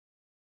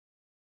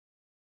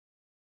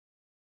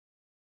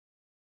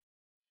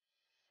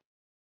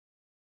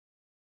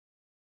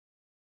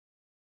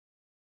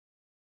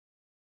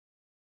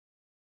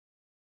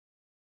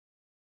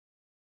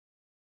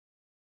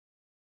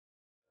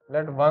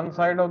let one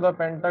side of the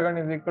pentagon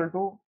is equal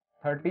to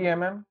 30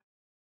 mm.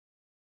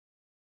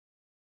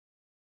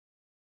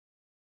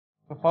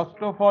 So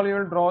first of all, you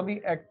will draw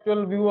the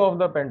actual view of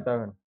the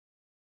pentagon.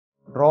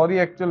 Draw the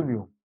actual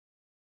view.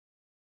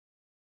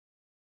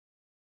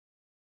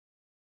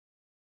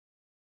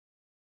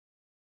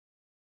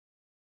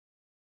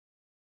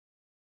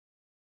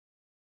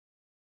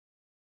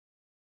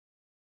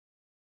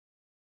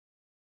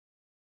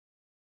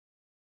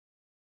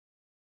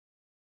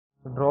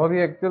 So draw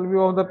the actual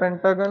view of the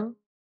pentagon.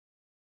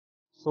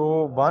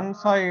 So one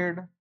side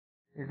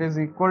it is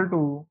equal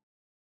to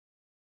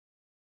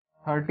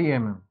 30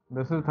 mm.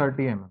 This is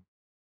 30 mm.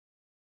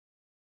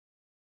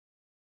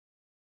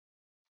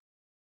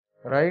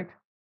 Right?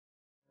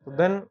 So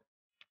then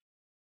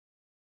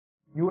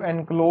you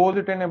enclose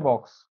it in a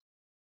box.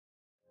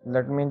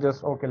 Let me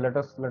just let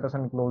us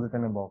enclose it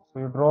in a box. So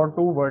you draw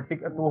two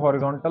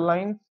horizontal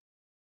lines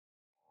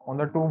on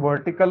the two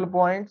vertical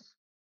points,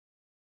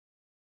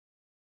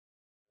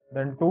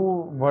 then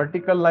two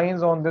vertical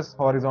lines on this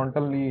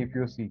horizontally, if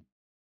you see.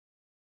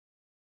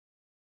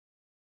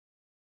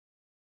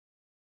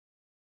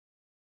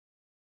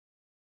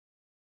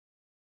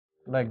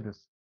 Like this.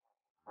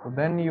 So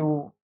then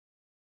you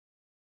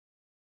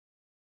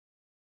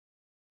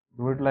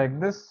do it like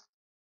this.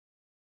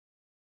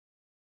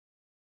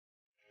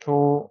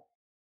 So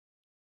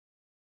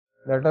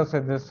let us say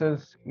this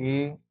is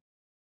A,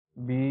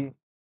 B,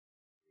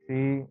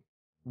 C,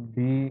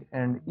 D,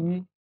 and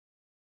E.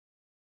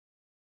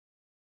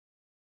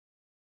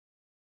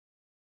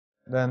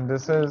 Then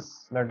this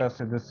is, let us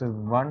say this is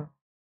 1,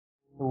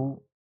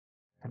 2,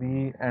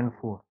 3, and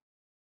 4.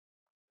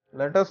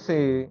 Let us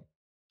say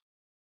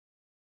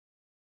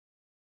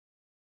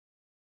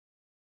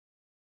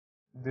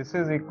this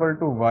is equal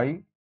to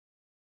Y,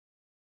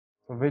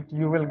 so which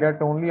you will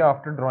get only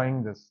after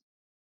drawing this.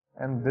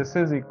 And this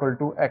is equal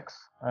to X.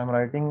 I am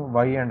writing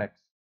Y and X.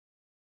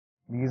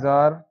 These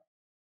are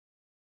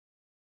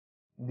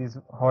these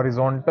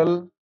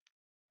horizontal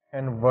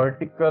and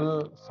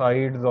vertical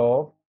sides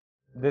of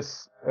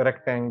this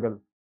rectangle.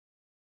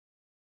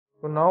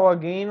 So now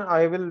again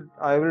I will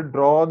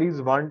draw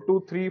these 1,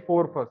 2, 3,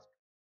 4 first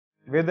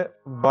with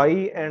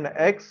Y and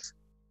X.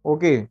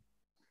 Okay.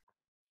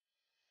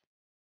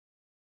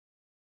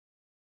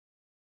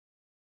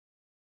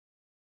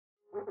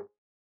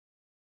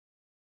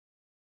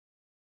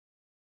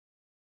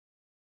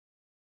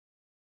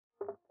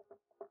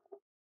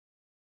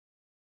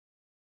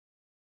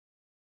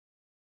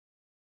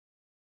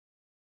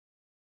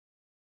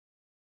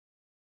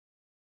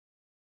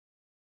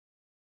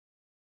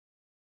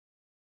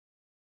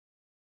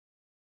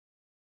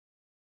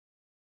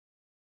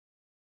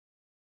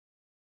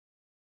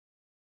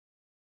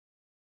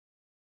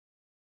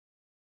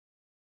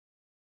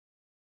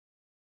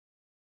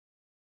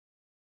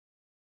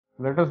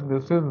 Let us,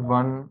 this is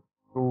 1,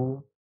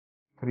 2,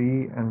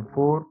 3, and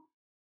 4.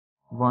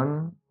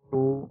 1,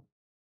 2,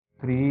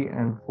 3,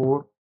 and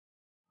 4.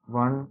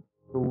 1,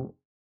 2,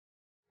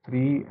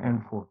 3,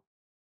 and 4.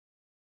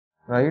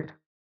 Right?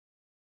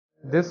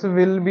 This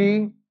will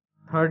be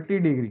 30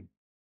 degree.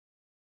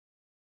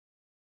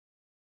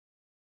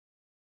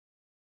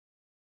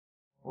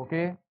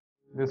 Okay.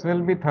 This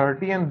will be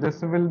 30 and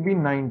this will be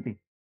 90.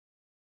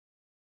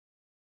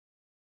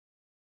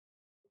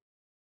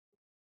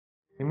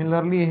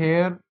 Similarly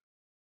here,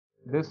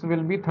 this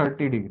will be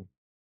 30 degree.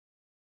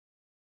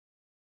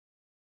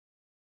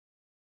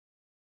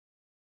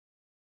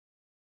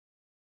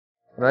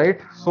 Right?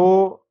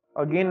 So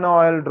again now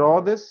I'll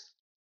draw this.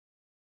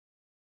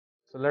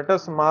 So let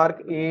us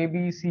mark A,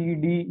 B, C,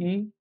 D,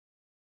 E.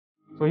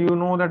 So you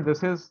know that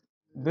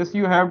this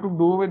you have to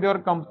do with your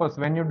compass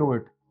when you do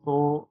it.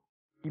 So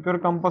keep your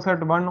compass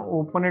at 1,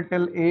 open it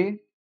till A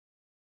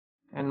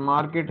and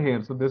mark it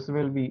here. So this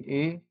will be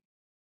A.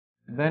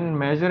 Then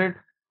measure it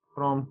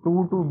from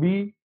 2 to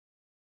B.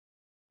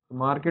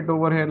 Mark it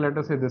over here. Let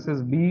us say this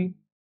is B.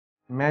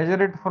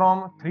 Measure it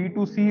from 3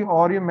 to C,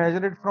 or you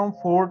measure it from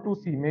 4 to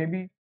C.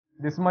 Maybe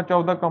this much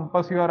of the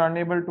compass you are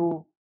unable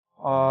to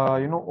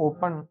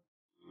open.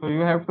 So you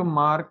have to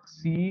mark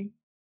C,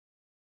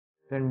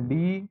 then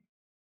D,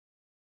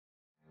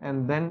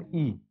 and then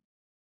E.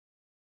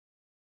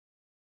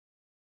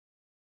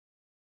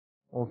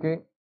 Okay.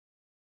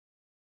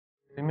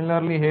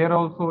 Similarly here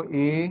also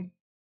A,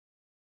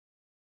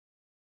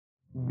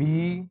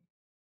 B,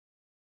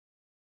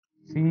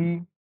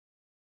 C,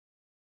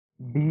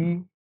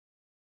 D,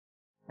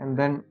 and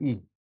then E.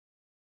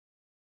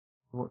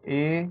 So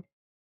A,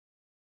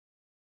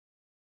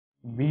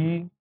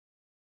 B,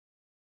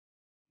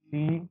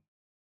 C,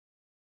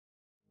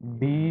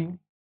 D,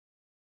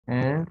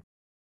 and